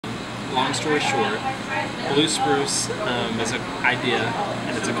long story short, Blue Spruce is an idea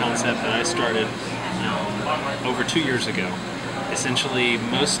and it's a concept that I started over 2 years ago. Essentially,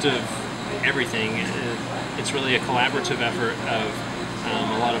 most of everything, it's really a collaborative effort of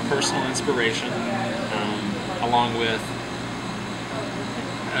a lot of personal inspiration, along with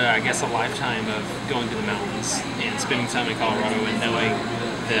I guess a lifetime of going to the mountains and spending time in Colorado and knowing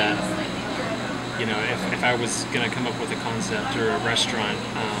that, you know, if I was going to come up with a concept or a restaurant,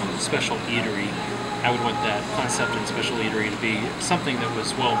 special eatery, I would want that concept and special eatery to be something that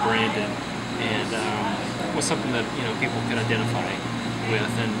was well branded and was something that, you know, people could identify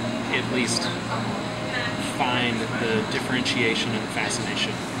with and at least find the differentiation and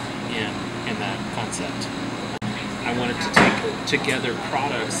fascination in that concept. I wanted to take together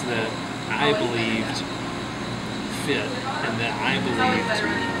products that I believed fit and that I believed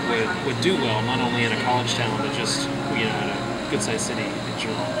would do well, not only in a college town, but just, you know, in a good-sized city in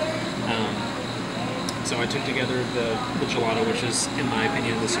general. So I took together the gelato, which is, in my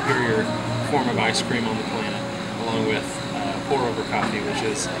opinion, the superior form of ice cream on the planet, along with pour-over coffee, which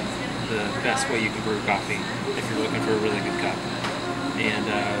is the best way you can brew coffee if you're looking for a really good cup. And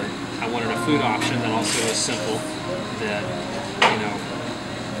I wanted a food option that also was simple, that, you know,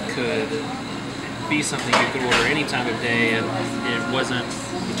 could be something you could order any time of day, and it wasn't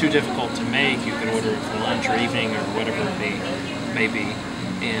too difficult to make. You could order it for lunch or evening or whatever it may be.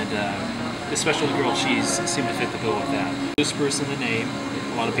 And the special grilled cheese seemed to fit the bill with that. Blue Spruce in the name.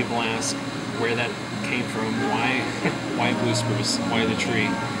 A lot of people ask where that came from. Why Blue Spruce? Why the tree?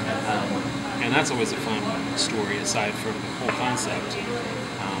 And that's always a fun story aside from the whole concept.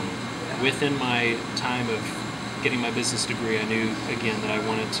 Within my time of getting my business degree, I knew, again, that I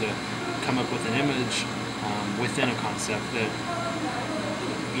wanted to come up with an image within a concept that,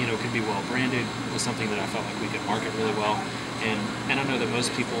 you know, could be well branded, was something that I felt like we could market really well. And I know that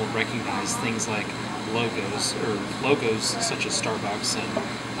most people recognize things like logos such as Starbucks and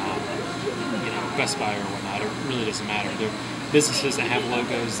you know, Best Buy or whatnot. It really doesn't matter. They're businesses that have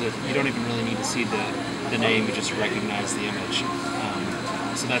logos that you don't even really need to see the name, you just recognize the image.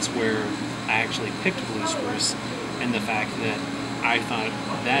 So that's where I actually picked Blue Spruce, and the fact that I thought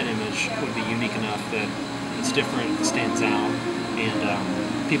that image would be unique enough that it's different, it stands out,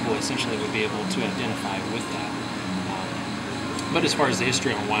 and people essentially would be able to identify with that. But as far as the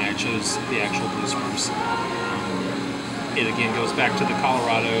history on why I chose the actual Blue Spruce, it again goes back to the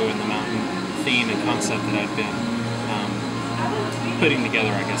Colorado and the mountain theme and concept that I've been putting together,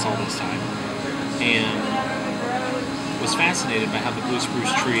 I guess, all this time. And was fascinated by how the Blue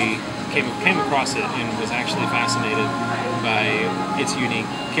Spruce tree came across it, and was actually fascinated by its unique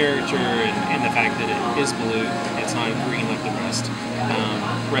character and the fact that it is blue. It's not green like the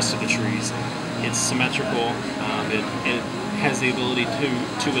rest of the trees. It's symmetrical. It has the ability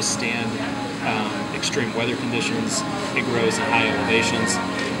to withstand extreme weather conditions. It grows at high elevations.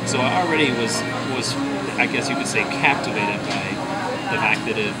 So I already was, I guess you could say, captivated by the fact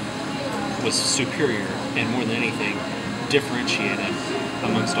that it was superior and, more than anything, differentiated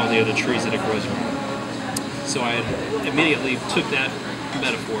amongst all the other trees that it grows around. So I immediately took that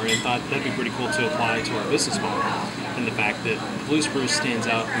metaphor and thought that'd be pretty cool to apply to our business model, and the fact that Blue Spruce stands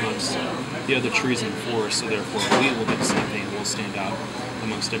out amongst the other trees in the forest, so therefore we will do the same thing and we'll stand out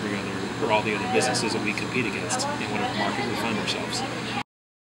amongst every other, or all the other businesses that we compete against in whatever market we find ourselves.